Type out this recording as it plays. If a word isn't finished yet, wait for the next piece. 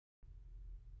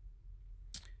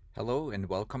Hello and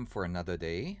welcome for another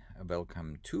day.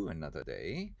 Welcome to another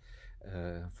day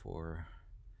for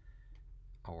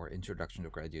our Introduction to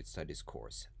Graduate Studies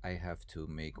course. I have to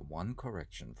make one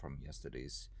correction from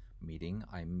yesterday's meeting.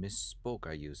 I misspoke.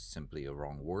 I used simply a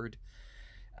wrong word.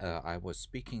 I was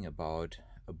speaking about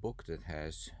a book that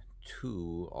has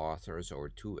two authors or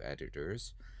two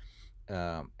editors,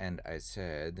 and I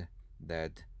said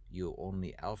that you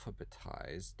only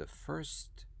alphabetize the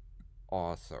first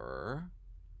author.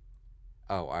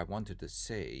 Oh, I wanted to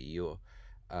say you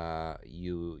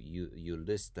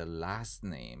list the last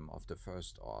name of the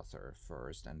first author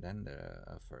first, and then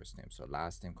the first name. So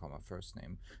last name, comma first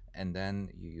name, and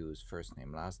then you use first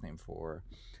name, last name for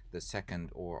the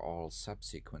second or all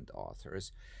subsequent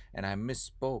authors. And I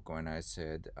misspoke when I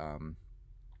said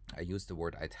I used the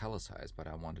word italicize, but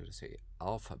I wanted to say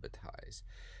alphabetize.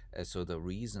 So the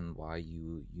reason why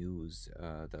you use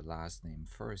the last name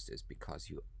first is because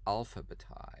you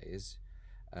alphabetize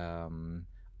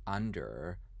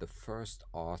under the first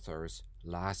author's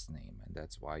last name, and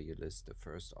that's why you list the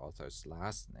first author's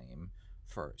last name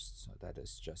first. So that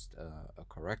is just a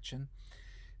correction.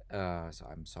 So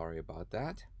I'm sorry about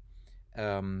that.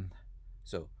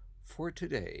 So for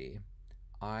today,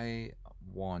 I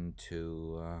want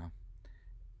to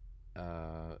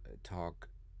talk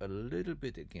a little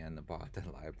bit again about the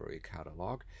library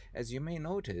catalog. As you may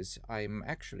notice, I'm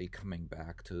actually coming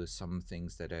back to some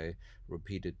things that I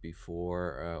repeated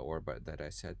before but that I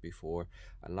said before.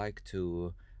 I like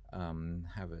to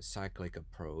have a cyclic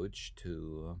approach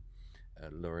to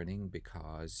learning,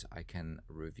 because I can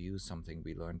review something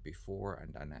we learned before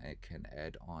and then I can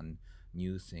add on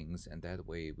new things, and that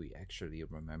way we actually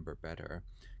remember better,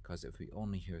 because if we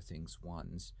only hear things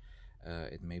once,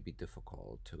 it may be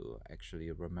difficult to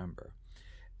actually remember.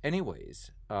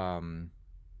 Anyways,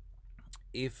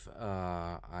 if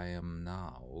I am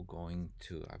now going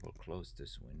to, I will close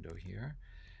this window here.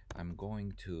 I'm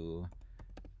going to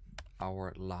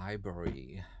our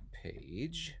library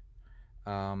page.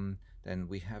 Then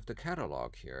we have the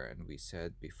catalog here, and we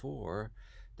said before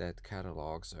that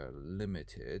catalogs are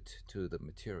limited to the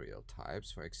material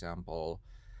types. For example,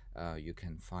 you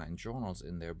can find journals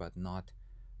in there, but not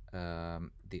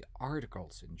the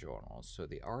articles in journals. So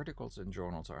the articles in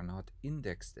journals are not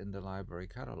indexed in the library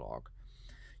catalog.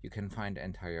 You can find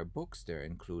entire books there,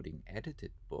 including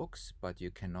edited books, but you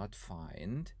cannot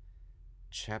find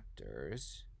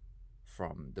chapters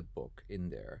from the book in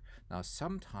there. Now,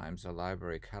 sometimes a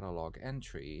library catalog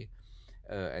entry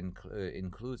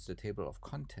includes the table of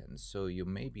contents, so you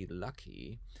may be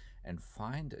lucky and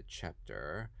find a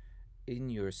chapter in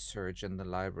your search in the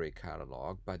library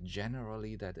catalog, but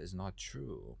generally that is not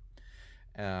true.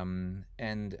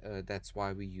 That's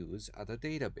why we use other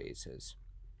databases.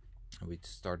 We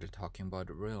started talking about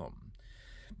RILM.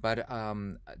 But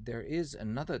there is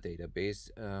another database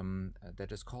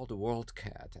that is called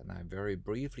WorldCat, and I very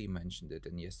briefly mentioned it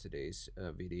in yesterday's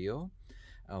video.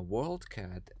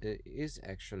 WorldCat is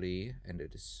actually, and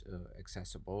it is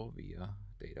accessible via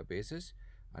databases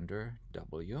under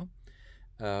W.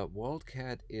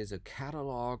 WorldCat is a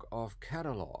catalog of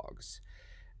catalogs.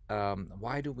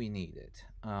 Why do we need it?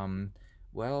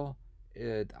 Well,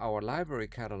 our library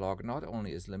catalog not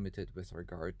only is limited with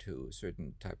regard to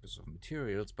certain types of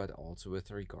materials, but also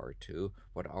with regard to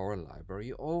what our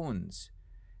library owns.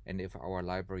 And if our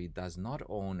library does not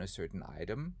own a certain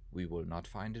item, we will not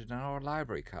find it in our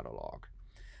library catalog.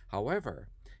 However,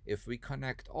 if we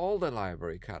connect all the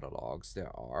library catalogs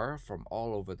there are from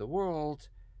all over the world,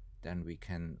 then we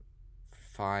can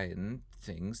find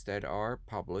things that are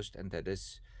published and that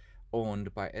is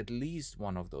owned by at least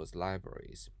one of those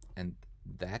libraries. And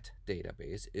that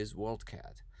database is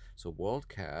WorldCat. So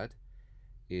WorldCat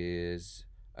is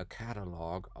a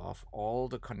catalog of all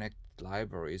the connected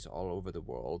libraries all over the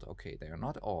world. Okay, they are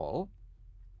not all,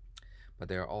 but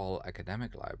they're all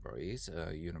academic libraries,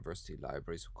 university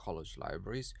libraries, college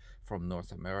libraries from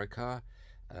North America,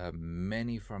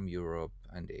 many from Europe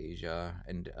and Asia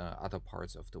and other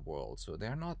parts of the world. So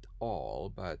they're not all,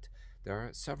 but there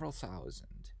are several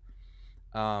thousand.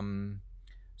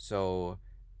 So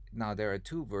now there are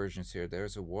two versions here.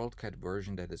 There's a WorldCat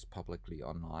version that is publicly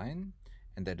online,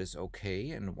 and that is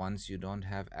okay. And once you don't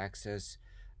have access,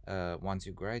 once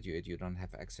you graduate, you don't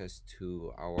have access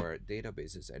to our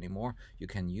databases anymore. You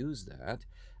can use that.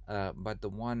 But the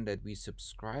one that we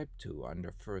subscribe to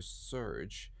under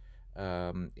FirstSearch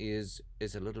is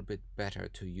a little bit better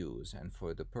to use. And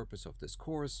for the purpose of this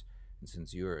course, and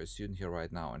since you're a student here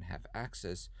right now and have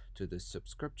access to the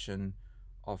subscription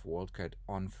of WorldCat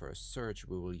on FirstSearch,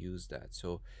 we will use that.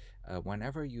 So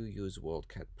whenever you use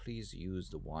WorldCat, please use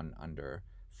the one under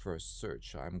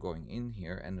FirstSearch. So I'm going in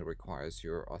here, and it requires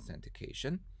your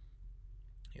authentication,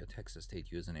 your Texas State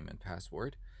username and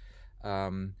password.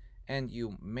 And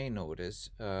you may notice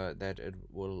that it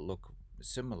will look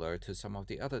similar to some of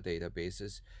the other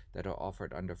databases that are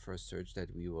offered under FirstSearch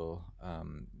that we will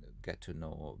get to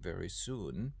know very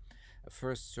soon.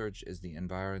 FirstSearch is the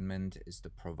environment, is the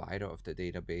provider of the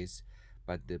database,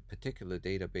 but the particular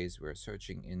database we're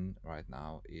searching in right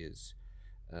now is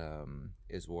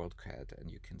WorldCat, and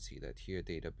you can see that here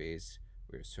database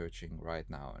we're searching right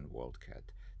now in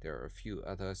WorldCat. There are a few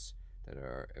others that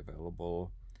are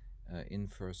available in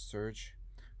FirstSearch,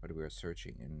 but we're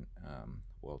searching in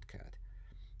WorldCat.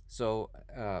 So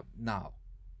now,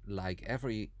 like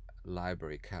every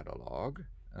library catalog,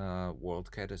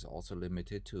 WorldCat is also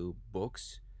limited to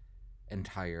books,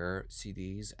 entire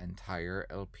CDs, entire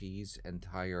LPs,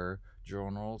 entire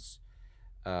journals.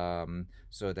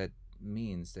 So that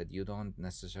means that you don't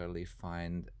necessarily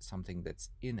find something that's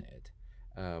in it,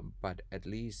 but at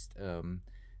least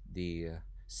the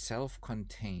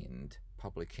self-contained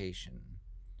publication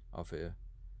of a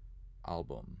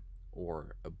album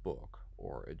or a book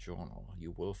or a journal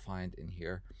you will find in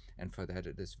here, and for that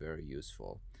it is very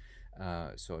useful.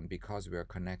 And because we are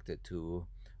connected to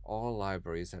all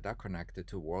libraries that are connected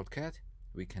to WorldCat,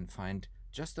 we can find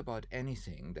just about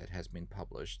anything that has been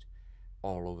published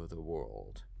all over the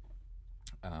world.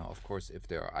 Of course, if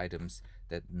there are items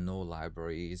that no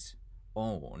libraries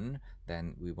own,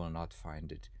 then we will not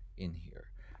find it in here.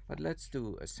 But let's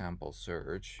do a sample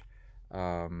search.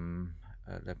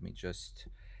 Let me just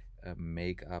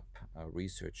make up a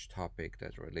research topic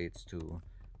that relates to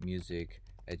music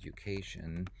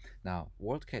education. Now,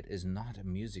 WorldCat is not a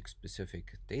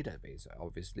music-specific database,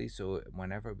 obviously, so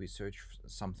whenever we search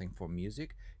something for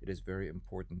music, it is very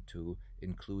important to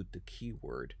include the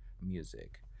keyword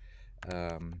music.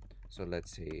 So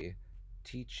let's say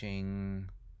teaching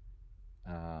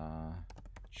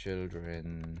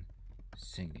children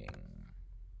singing.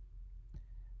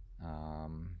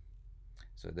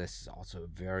 So this is also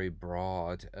very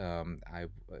broad.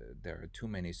 There are too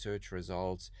many search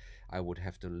results. I would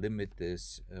have to limit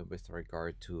this with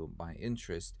regard to my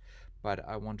interest, but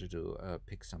I wanted to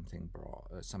pick something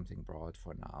broad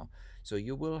for now. So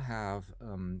you will have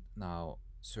now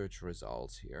search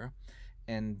results here,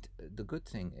 and the good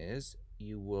thing is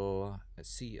you will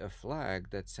see a flag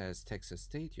that says Texas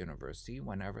State University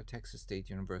whenever Texas State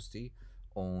University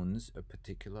owns a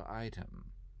particular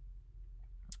item.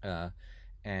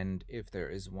 And if there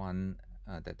is one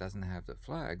that doesn't have the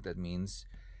flag, that means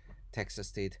Texas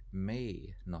State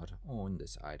may not own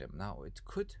this item. Now, it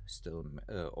could still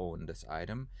own this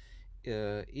item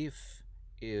if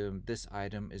this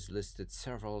item is listed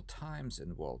several times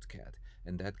in WorldCat,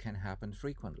 and that can happen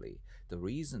frequently. The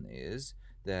reason is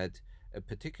that a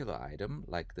particular item,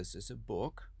 like this is a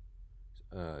book,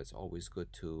 it's always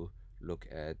good to look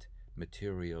at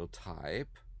material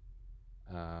type,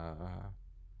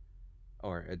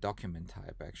 or a document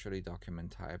type. Actually, document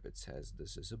type, it says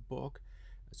this is a book,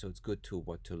 so it's good to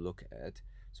what to look at.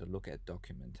 So look at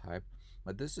document type.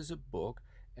 But this is a book,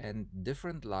 and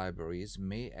different libraries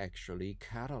may actually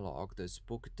catalog this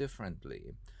book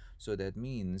differently. So that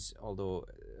means, although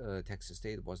Texas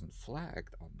State wasn't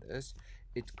flagged on this,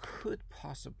 it could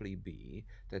possibly be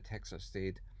that Texas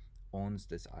State owns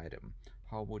this item.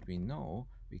 How would we know?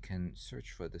 We can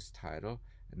search for this title,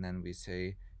 and then we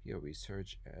say, here we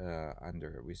search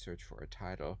we search for a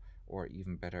title, or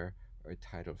even better, a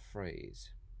title phrase.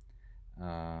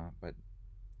 But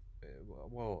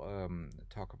we'll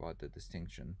talk about the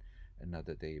distinction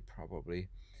another day probably.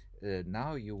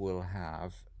 Now you will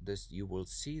have this, you will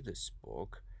see this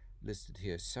book listed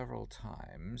here several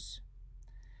times.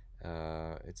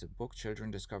 It's a book, Children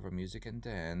Discover Music and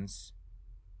Dance,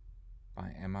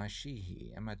 by Emma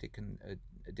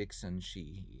Dixon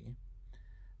Sheehy.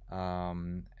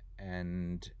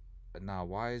 And now,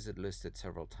 why is it listed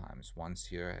several times? Once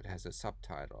here it has a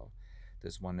subtitle.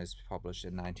 This one is published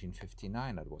in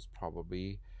 1959. That was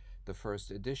probably the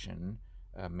first edition.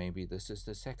 Maybe this is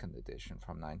the second edition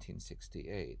from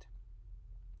 1968.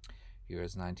 Here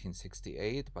is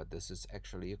 1968, but this is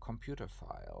actually a computer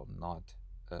file, not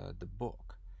the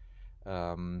book.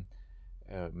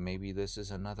 Maybe this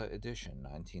is another edition,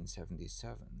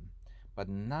 1977. But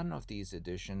none of these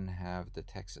editions have the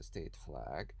Texas State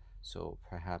flag, so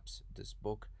perhaps this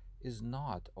book is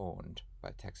not owned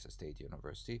by Texas State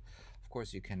University. Of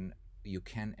course, you can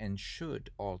and should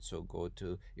also go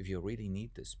to, if you really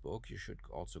need this book, you should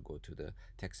also go to the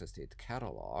Texas State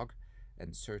catalog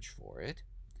and search for it.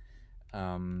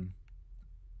 And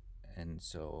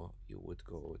so you would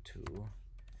go to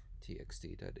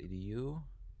txt.edu,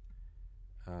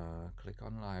 click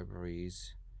on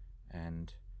libraries,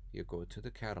 and you go to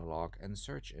the catalog and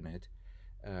search in it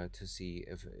to see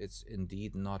if it's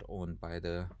indeed not owned by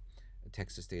the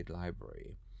Texas State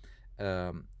Library.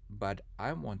 But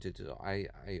I wanted to, I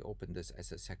opened this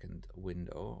as a second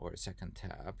window or a second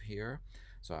tab here.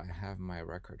 So I have my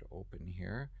record open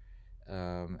here,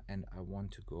 and I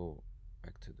want to go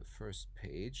back to the first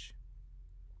page.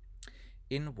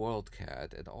 In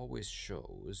WorldCat, it always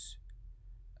shows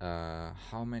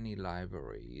how many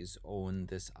libraries own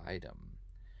this item.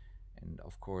 And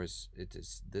of course, it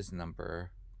is this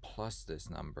number plus this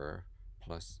number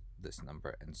plus this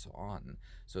number and so on.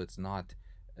 So it's not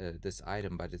this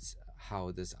item, but it's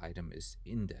how this item is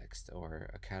indexed or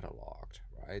cataloged,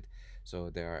 right? So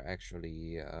there are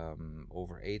actually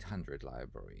over 800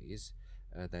 libraries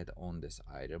that own this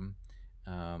item,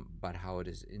 but how it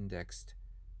is indexed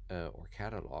or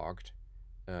cataloged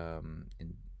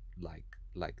in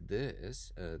like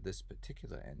this this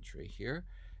particular entry here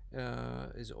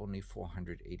is only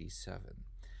 487.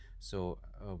 So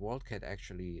WorldCat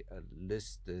actually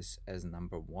lists this as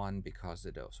number 1 because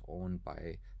it is owned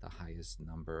by the highest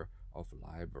number of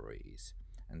libraries,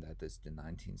 and that is the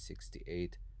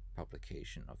 1968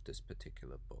 publication of this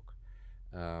particular book.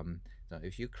 Now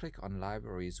if you click on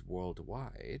libraries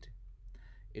worldwide,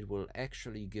 it will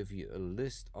actually give you a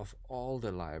list of all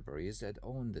the libraries that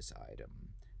own this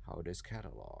item, how it is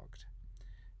cataloged.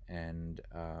 And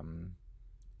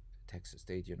Texas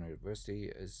State University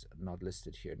is not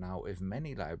listed here. Now, if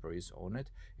many libraries own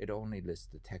it, it only lists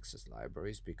the Texas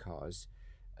libraries because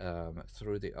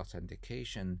through the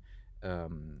authentication,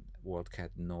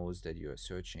 WorldCat knows that you are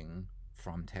searching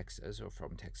from Texas or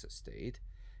from Texas State,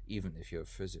 even if you're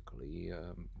physically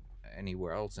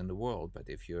anywhere else in the world. But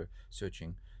if you're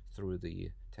searching through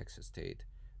the Texas State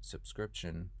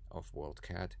subscription of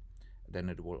WorldCat, then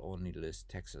it will only list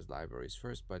Texas libraries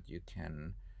first, but you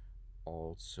can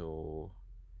also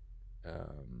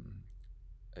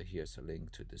here's a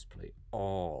link to display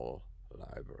all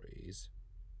libraries,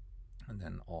 and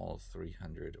then all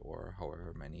 300 or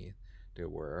however many there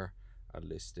were are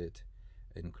listed,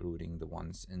 including the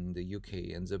ones in the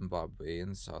UK and Zimbabwe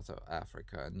and South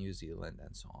Africa and New Zealand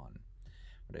and so on.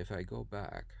 But if I go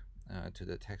back to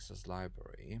the Texas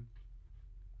library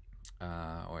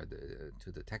or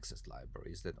to the Texas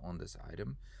libraries that own this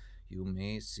item, you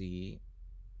may see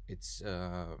it's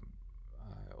UT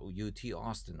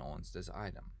Austin owns this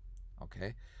item,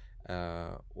 okay,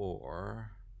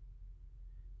 or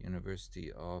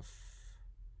University of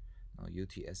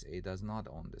UTSA does not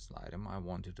own this item. I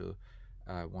wanted to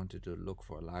look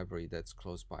for a library that's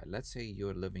close by. Let's say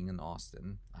you're living in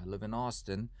Austin. I live in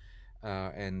Austin,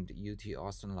 and UT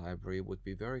Austin Library would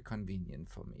be very convenient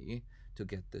for me to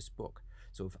get this book.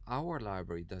 So if our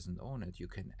library doesn't own it, you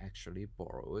can actually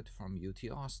borrow it from UT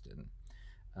Austin.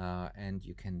 And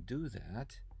you can do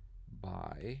that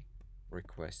by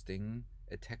requesting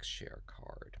a TexShare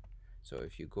card. So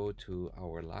if you go to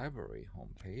our library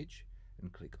homepage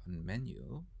and click on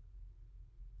menu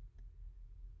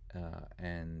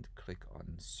and click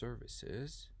on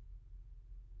services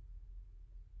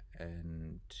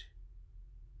and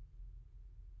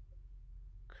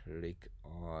click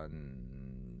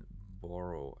on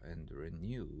borrow and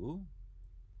renew,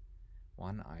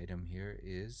 one item here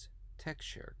is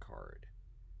TexShare Card.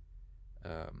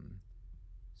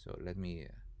 So let me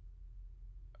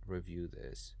review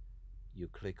this. You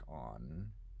click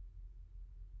on,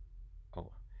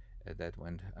 that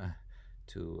went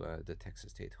to the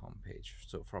Texas State homepage.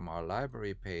 So from our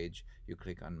library page, you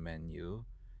click on menu,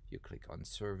 you click on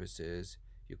services,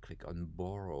 you click on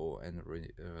borrow and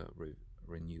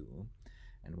renew,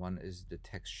 and one is the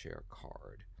TexShare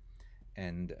Card.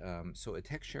 And so a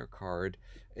TexShare card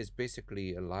is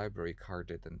basically a library card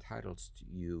that entitles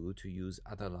you to use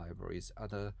other libraries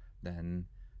other than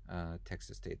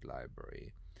Texas State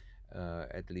Library,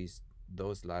 at least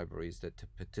those libraries that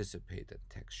participate in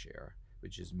TexShare,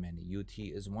 which is many. UT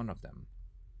is one of them.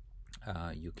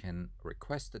 You can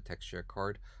request a TexShare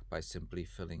card by simply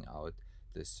filling out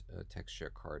this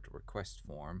TexShare card request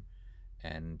form,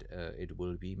 and it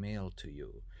will be mailed to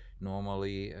you.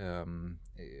 Normally,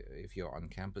 if you're on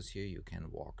campus here, you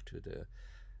can walk to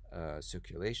the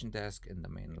circulation desk in the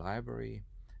main library,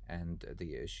 and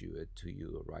they issue it to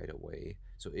you right away.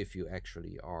 So if you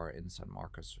actually are in San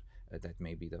Marcos, that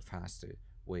may be the faster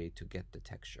way to get the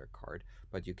TexShare card,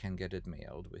 but you can get it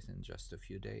mailed within just a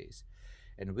few days.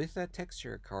 And with that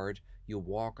TexShare card, you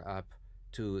walk up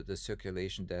to the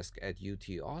circulation desk at UT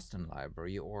Austin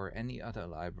Library or any other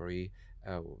library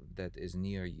that is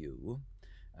near you,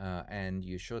 and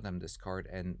you show them this card,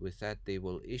 and with that they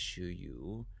will issue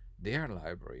you their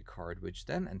library card, which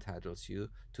then entitles you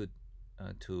to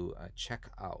check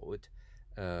out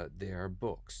their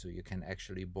books. So you can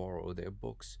actually borrow their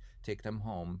books, take them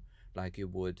home like you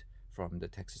would from the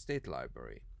Texas State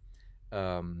Library.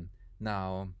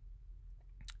 Now,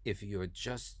 if you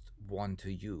just want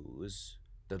to use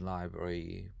the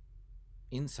library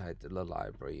inside the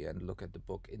library and look at the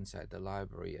book inside the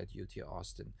library at UT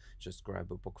Austin, just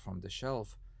grab a book from the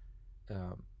shelf.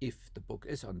 If the book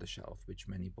is on the shelf, which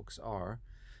many books are,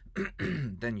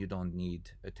 then you don't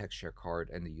need a TexShare card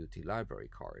and a UT library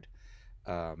card.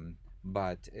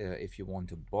 But if you want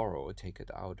to borrow, take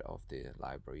it out of the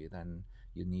library, then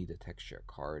you need a TexShare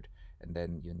card, and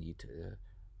then you need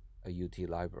a UT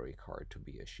library card to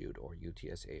be issued, or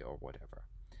UTSA or whatever.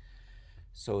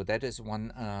 So that is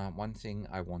one thing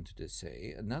I wanted to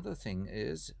say. Another thing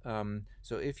is,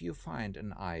 so if you find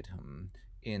an item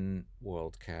in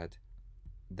WorldCat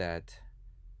that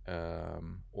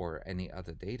or any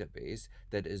other database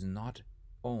that is not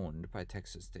owned by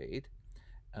Texas State,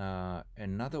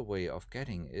 another way of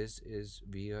getting is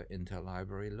via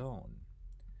interlibrary loan.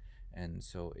 And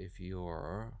so if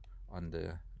you're on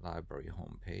the library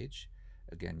homepage,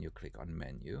 again, you click on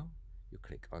menu, you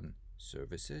click on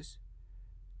services,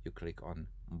 you click on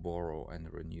borrow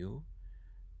and renew,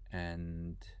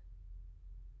 and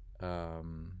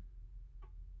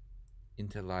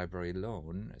interlibrary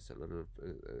loan is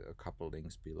a couple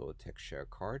links below TexShare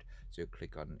Card. So you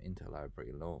click on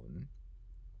interlibrary loan,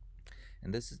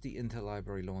 and this is the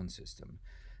interlibrary loan system.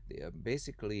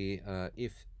 Basically,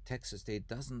 if Texas State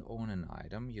doesn't own an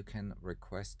item, you can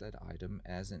request that item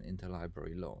as an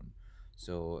interlibrary loan.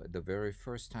 So the very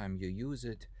first time you use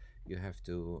it, you have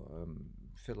to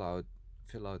fill out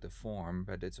a form,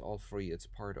 but it's all free. It's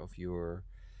part of your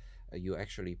you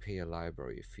actually pay a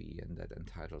library fee, and that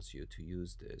entitles you to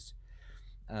use this.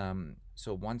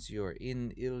 So once you're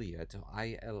in ILLIAD,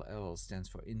 ILL stands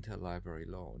for interlibrary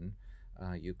loan,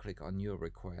 you click on your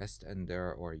request, and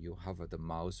or you hover the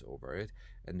mouse over it,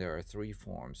 and there are 3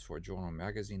 forms: for journal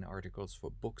magazine articles, for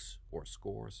books or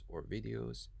scores or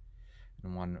videos,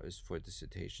 and 1 is for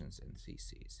dissertations and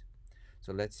theses.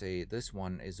 So let's say this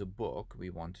one is a book. We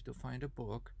wanted to find a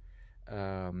book,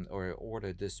 or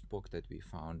order this book that we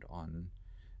found on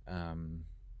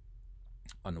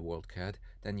WorldCat.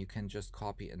 Then you can just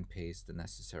copy and paste the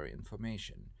necessary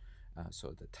information.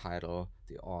 So the title,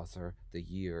 the author, the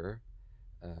year,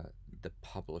 the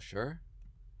publisher,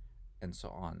 and so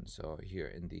on. So here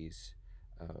in these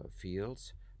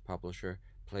fields, publisher,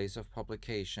 place of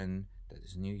publication, that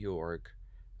is New York,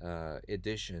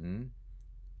 edition.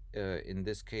 In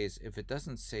this case, if it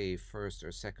doesn't say first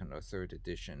or second or third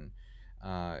edition,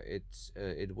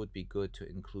 it would be good to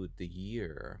include the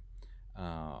year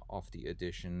of the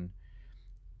edition,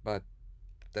 but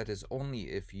that is only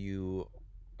if you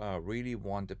really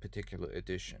want a particular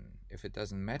edition. If it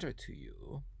doesn't matter to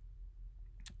you,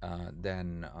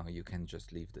 then you can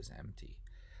just leave this empty.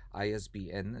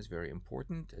 ISBN is very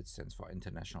important. It stands for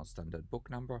International Standard Book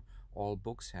Number. All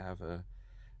books have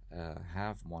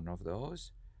one of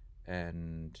those,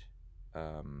 and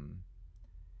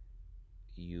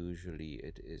usually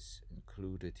it is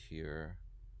included here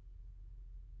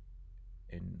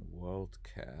in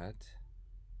WorldCat,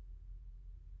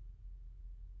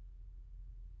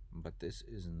 but this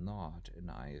is not an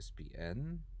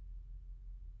ISBN,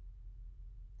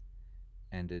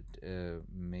 and it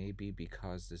may be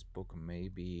because this book may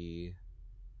be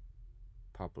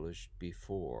published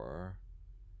before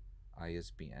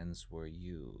ISBNs were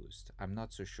used. I'm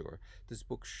not so sure. This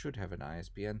book should have an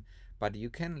ISBN, but you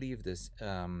can leave this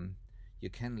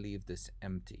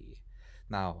empty.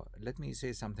 Now, let me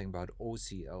say something about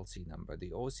OCLC number.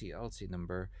 The OCLC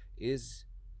number is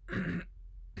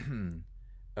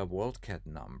a WorldCat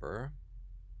number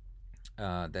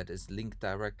that is linked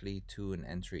directly to an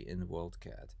entry in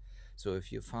WorldCat. So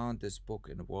if you found this book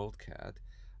in WorldCat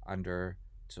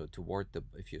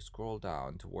if you scroll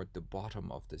down toward the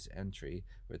bottom of this entry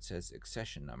where it says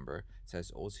accession number, it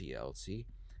says OCLC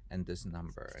and this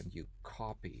number, and you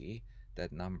copy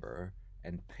that number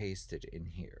and paste it in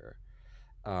here.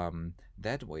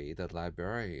 That way, the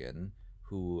librarian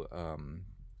who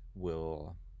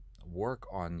will work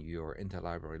on your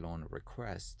interlibrary loan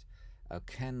request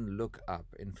can look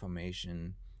up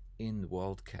information in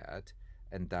WorldCat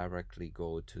and directly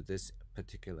go to this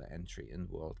particular entry in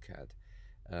WorldCat.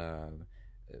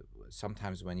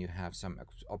 Sometimes when you have some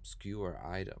obscure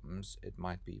items, it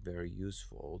might be very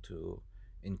useful to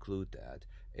include that.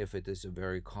 If it is a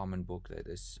very common book that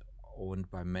is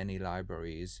owned by many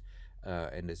libraries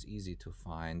and is easy to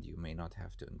find, you may not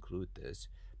have to include this,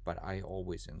 but I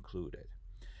always include it.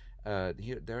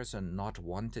 Here there's a not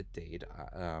wanted date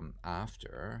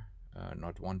after,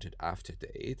 not wanted after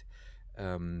date.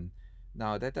 Um,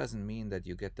 Now that doesn't mean that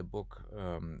you get the book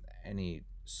any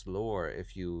slower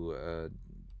if you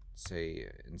say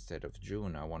instead of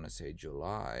June, I want to say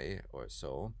July or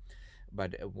so.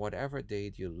 But whatever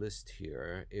date you list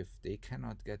here, if they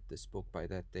cannot get this book by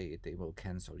that date, they will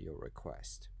cancel your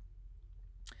request.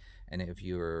 And if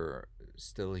you're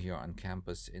still here on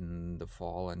campus in the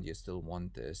fall and you still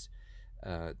want this,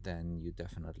 then you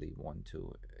definitely want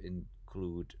to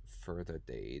include further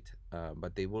date.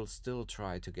 But they will still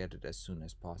try to get it as soon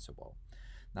as possible.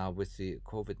 Now, with the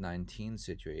COVID-19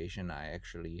 situation, I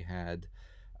actually had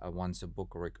once a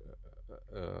book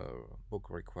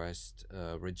request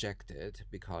rejected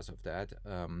because of that,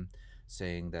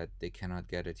 saying that they cannot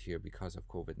get it here because of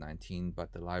COVID-19,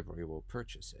 but the library will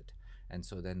purchase it. And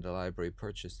so then the library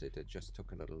purchased it. It just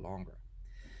took a little longer.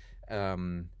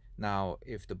 Now,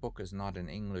 if the book is not in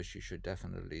English, you should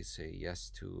definitely say yes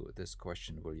to this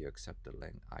question. Will you accept the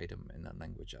item in a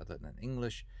language other than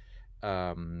English?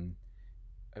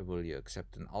 Will you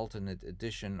accept an alternate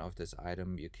edition of this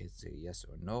item? You can say yes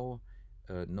or no.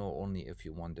 No, only if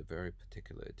you want a very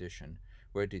particular edition.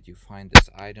 Where did you find this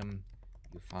item?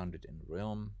 You found it in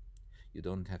RILM. You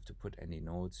don't have to put any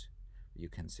notes. You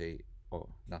can say, oh,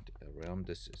 not RILM,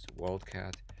 this is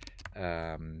WorldCat.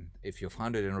 If you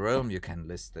found it in RILM, you can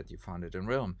list that you found it in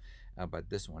RILM. But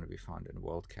this one we found in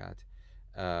WorldCat.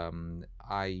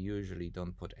 I usually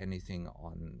don't put anything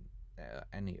on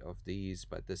any of these,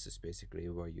 but this is basically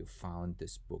where you found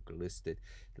this book listed.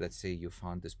 Let's say you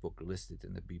found this book listed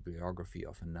in the bibliography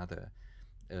of another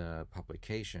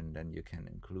publication, then you can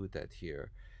include that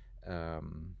here.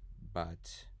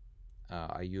 But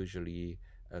I usually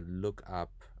look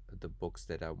up the books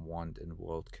that I want in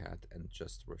WorldCat and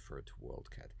just refer to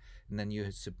WorldCat, and then you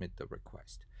submit the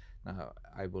request. Now,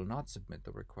 I will not submit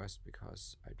the request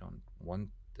because I don't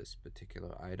want this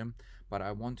particular item, but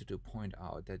I wanted to point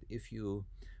out that if you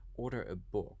order a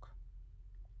book,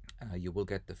 you will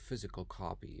get the physical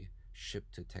copy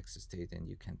shipped to Texas State and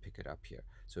you can pick it up here.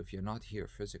 So if you're not here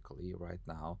physically right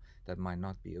now, that might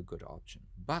not be a good option.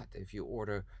 But if you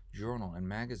order journal and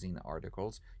magazine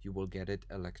articles, you will get it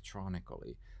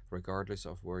electronically. Regardless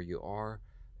of where you are,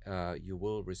 you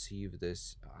will receive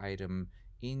this item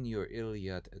in your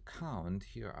Iliad account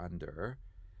here under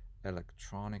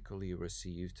electronically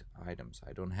received items.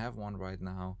 I don't have one right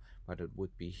now, but it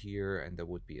would be here, and there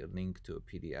would be a link to a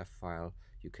PDF file.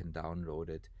 You can download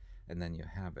it and then you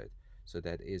have it. So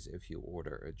that is, if you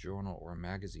order a journal or a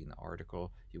magazine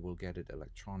article, you will get it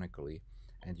electronically,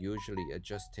 and usually it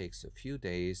just takes a few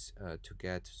days to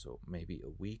get, so maybe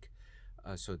a week.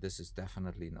 So this is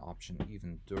definitely an option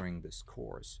even during this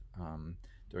course,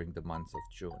 during the month of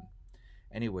June.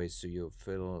 Anyway, so you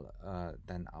fill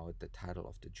then out the title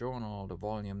of the journal, the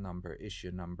volume number,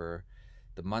 issue number,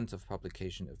 the month of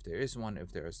publication if there is one.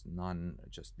 If there is none,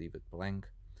 just leave it blank.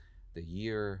 The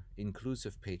year,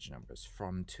 inclusive page numbers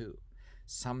from to.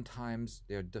 Sometimes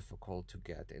they're difficult to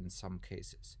get in some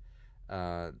cases.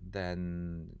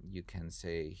 Then you can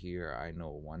say here, I know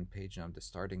one page number, the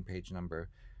starting page number,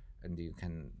 and you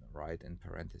can write in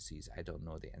parentheses, I don't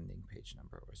know the ending page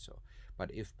number or so. But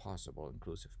if possible,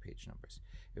 inclusive page numbers.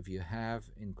 If you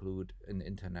have, include an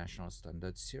international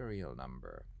standard serial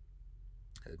number.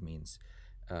 That means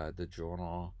the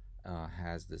journal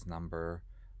has this number,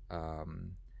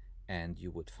 and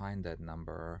you would find that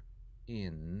number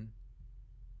in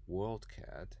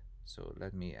WorldCat. So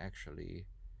let me actually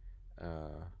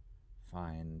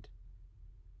find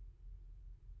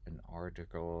an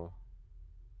article,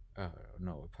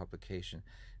 no, a publication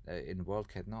in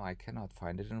WorldCat. No, I cannot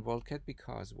find it in WorldCat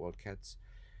because WorldCat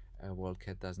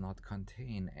does not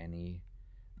contain any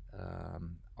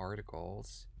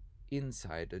articles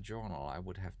inside a journal. I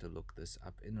would have to look this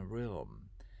up in RILM.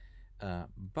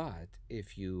 But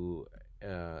if you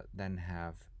then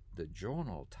have the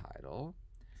journal title,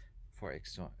 for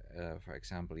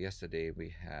example, yesterday we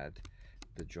had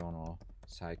the journal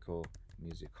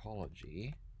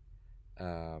Psychomusicology.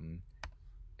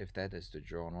 If that is the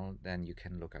journal, then you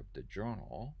can look up the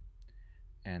journal,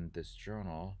 and this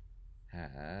journal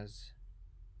has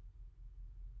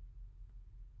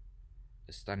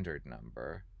a standard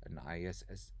number, an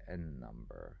ISSN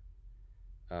number.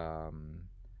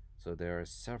 So there are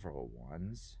several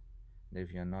ones. And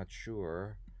if you're not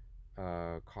sure,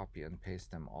 copy and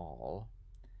paste them all,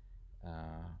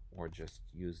 or just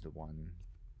use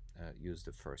use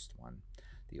the first one.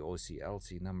 The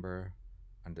OCLC number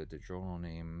under the journal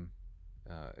name,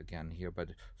 again here,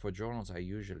 but for journals I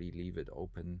usually leave it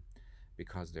open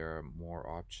because there are more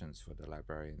options for the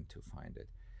librarian to find it.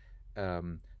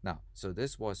 Now, so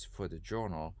this was for the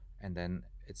journal, and then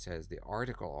it says the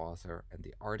article author and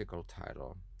the article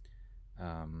title.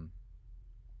 Um,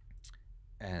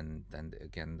 and then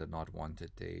again, the not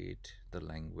wanted date, the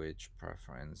language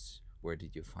preference, where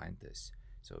did you find this?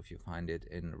 So if you find it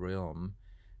in RILM,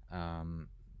 um,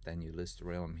 then you list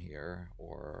RILM here,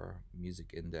 or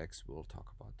music index, we'll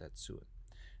talk about that soon.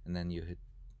 And then you hit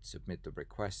submit the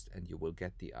request, and you will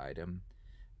get the item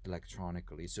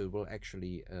electronically. So it will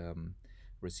actually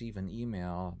receive an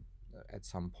email at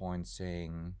some point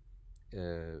saying,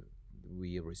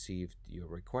 we received your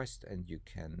request and you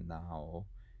can now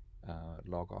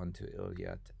log on to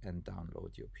Iliad and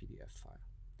download your PDF file.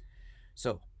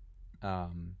 So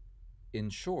in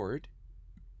short,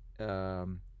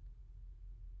 when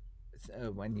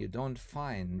you don't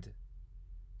find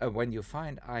when you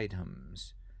find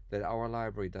items that our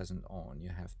library doesn't own, you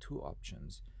have two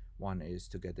options. One is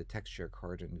to get a TexShare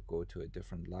card and go to a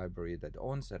different library that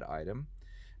owns that item,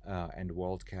 and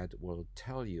WorldCat will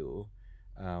tell you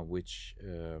which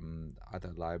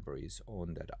other libraries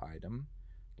own that item.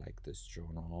 Like this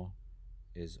journal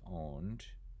is owned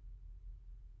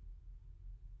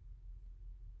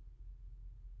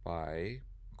by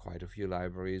quite a few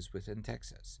libraries within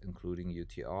Texas, including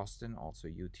UT Austin, also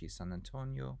UT San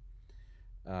Antonio,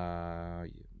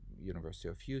 University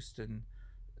of Houston.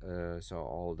 So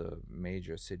all the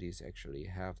major cities actually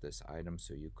have this item,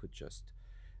 so you could just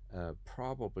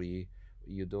probably,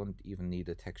 you don't even need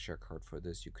a TexShare card for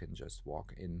this. You can just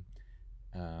walk in,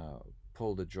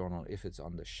 pull the journal if it's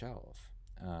on the shelf,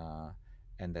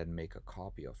 and then make a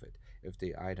copy of it. If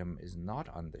the item is not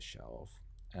on the shelf,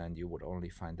 and you would only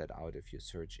find that out if you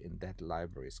search in that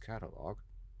library's catalog,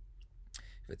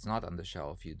 if it's not on the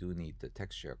shelf, you do need the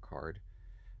TexShare card.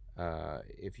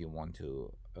 If you want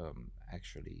to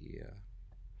actually,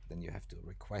 then you have to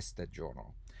request that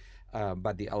journal.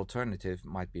 But the alternative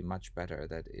might be much better,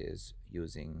 that is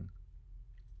using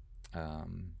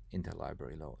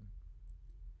interlibrary loan.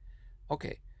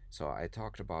 Okay, so I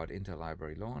talked about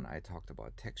interlibrary loan, I talked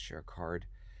about TexShare card,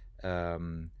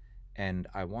 and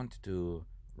I wanted to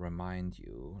remind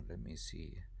you, let me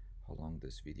see how long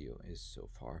this video is so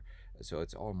far. So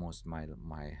it's almost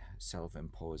my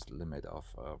self-imposed limit of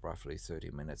roughly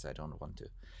 30 minutes. I don't want to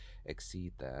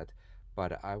exceed that,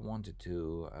 but I wanted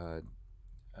to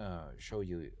show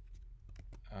you,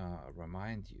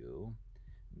 remind you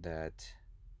that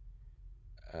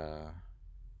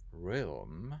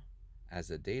RILM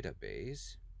as a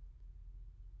database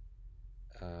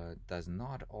does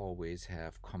not always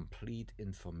have complete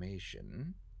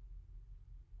information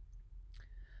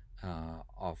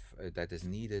that is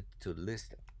needed to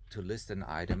list an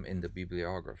item in the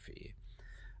bibliography.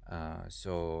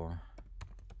 So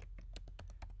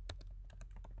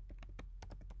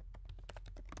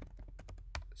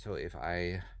if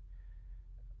I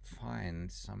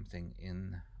find something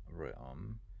in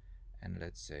RILM, and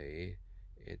let's say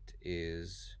it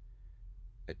is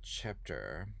a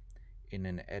chapter in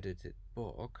an edited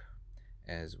book,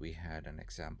 as we had an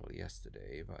example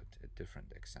yesterday, but a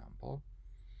different example.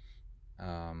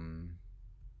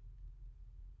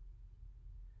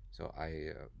 So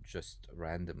I just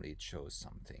randomly chose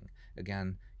something.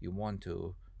 Again, you want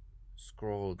to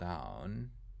scroll down,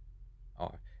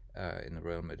 or in the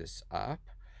RILM it is up.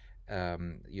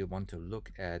 You want to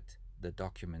look at the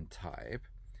document type.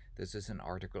 This is an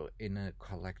article in a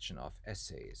collection of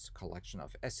essays. Collection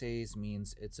of essays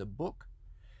means it's a book.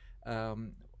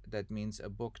 That means a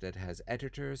book that has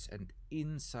editors, and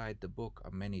inside the book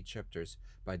are many chapters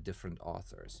by different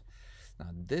authors.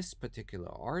 Now, this particular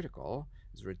article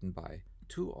is written by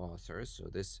two authors, so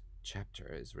this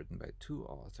chapter is written by two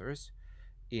authors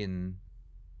in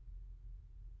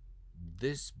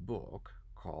this book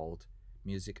called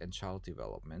Music and Child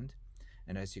Development.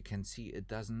 And as you can see, it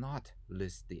does not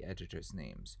list the editors'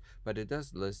 names, but it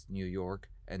does list New York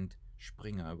and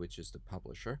Springer, which is the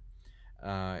publisher.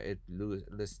 It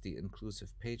lists the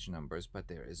inclusive page numbers, but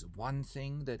there is one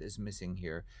thing that is missing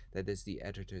here, that is the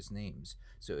editor's names.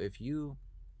 So if you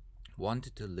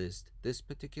wanted to list this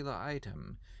particular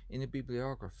item in a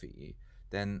bibliography,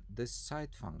 then this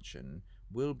cite function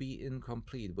will be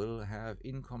incomplete, will have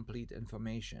incomplete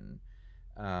information.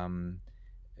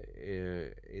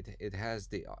 It has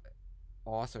the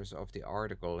authors of the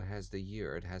article, it has the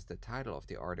year, it has the title of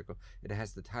the article, it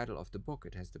has the title of the book,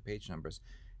 it has the page numbers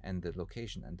and the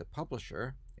location, and the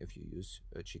publisher. If you use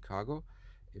Chicago,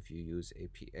 if you use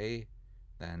APA,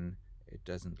 then it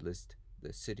doesn't list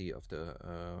the city of the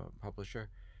publisher,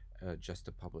 just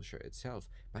the publisher itself.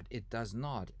 But it does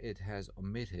not, it has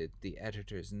omitted the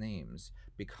editor's names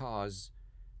because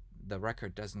the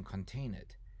record doesn't contain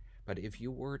it. But if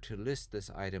you were to list this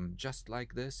item just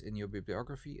like this in your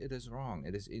bibliography, it is wrong,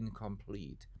 it is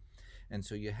incomplete. And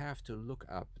so you have to look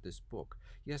up this book.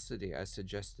 Yesterday I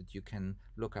suggested you can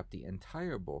look up the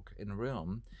entire book in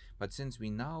RILM, but since we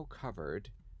now covered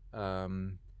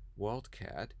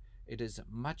WorldCat, it is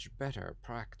much better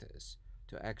practice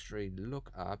to actually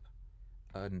look up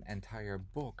an entire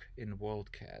book in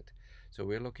WorldCat. So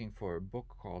we're looking for a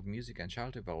book called Music and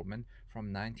Child Development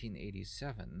from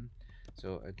 1987.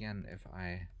 So again, if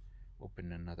I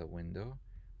open another window,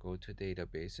 go to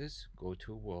Databases, go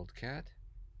to WorldCat,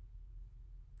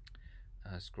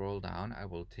 scroll down, I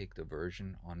will take the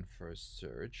version on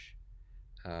FirstSearch,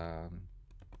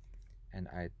 and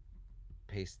I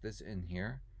paste this in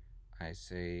here. I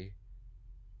say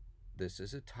this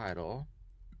is a title,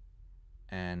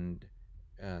 and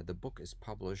the book is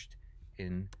published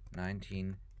in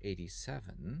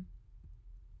 1987,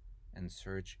 and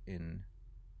search in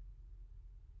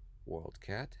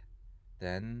WorldCat.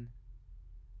 Then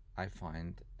I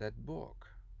find that book,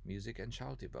 Music and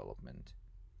Child Development.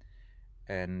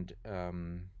 And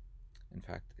in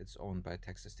fact, it's owned by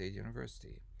Texas State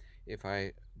University. If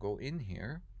I go in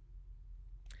here,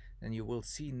 then you will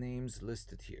see names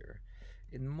listed here.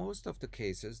 In most of the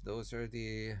cases, those are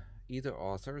the either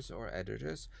authors or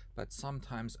editors, but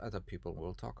sometimes other people.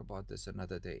 Will talk about this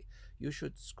another day. You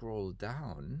should scroll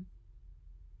down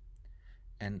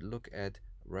and look at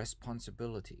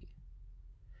responsibility.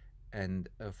 And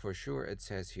for sure it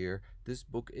says here, this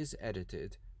book is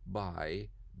edited by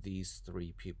these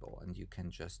 3 people, and you can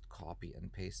just copy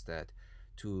and paste that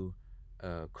to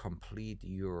complete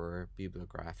your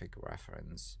bibliographic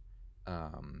reference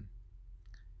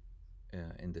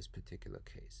in this particular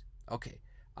case. Okay,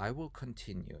 I will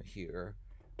continue here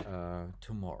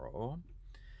tomorrow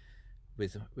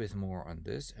with more on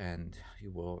this, and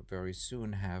you will very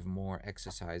soon have more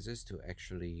exercises to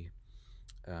actually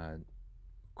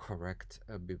correct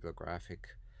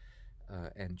bibliographic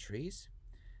entries.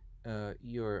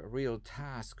 Your real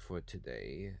task for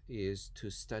today is to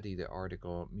study the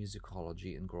article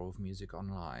Musicology in Grove Music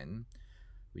Online,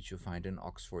 which you find in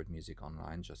Oxford Music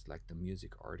Online, just like the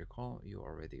music article you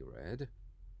already read.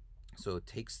 So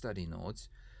take study notes.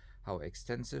 How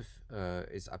extensive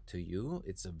is up to you.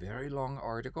 It's a very long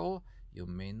article. You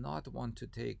may not want to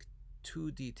take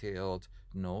too detailed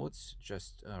notes,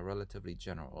 just relatively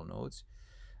general notes.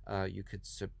 You could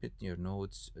submit your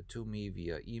notes to me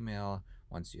via email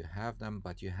once you have them,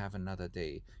 but you have another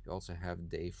day. You also have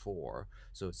day 4.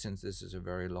 So since this is a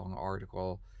very long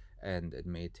article and it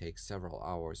may take several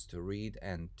hours to read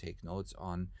and take notes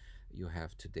on, you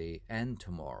have today and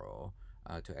tomorrow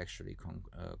to actually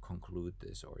conclude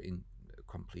this or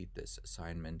complete this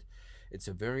assignment. It's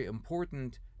a very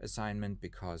important assignment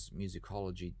because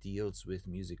musicology deals with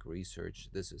music research.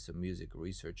 This is a music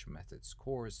research methods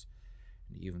course.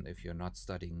 And even if you're not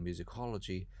studying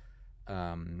musicology,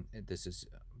 this is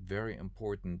very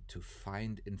important to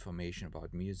find information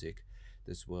about music.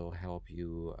 This will help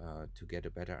you to get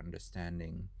a better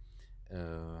understanding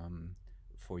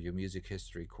for your music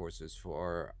history courses,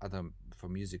 for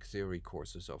music theory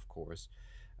courses, of course,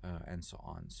 and so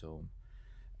on. So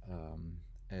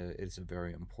it's a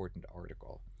very important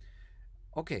article.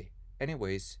 Okay,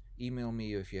 anyways, email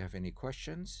me if you have any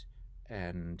questions,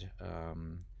 and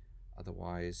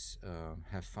otherwise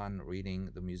have fun reading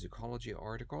the musicology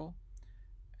article,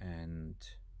 and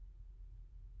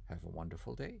have a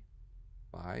wonderful day.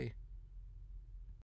 Bye.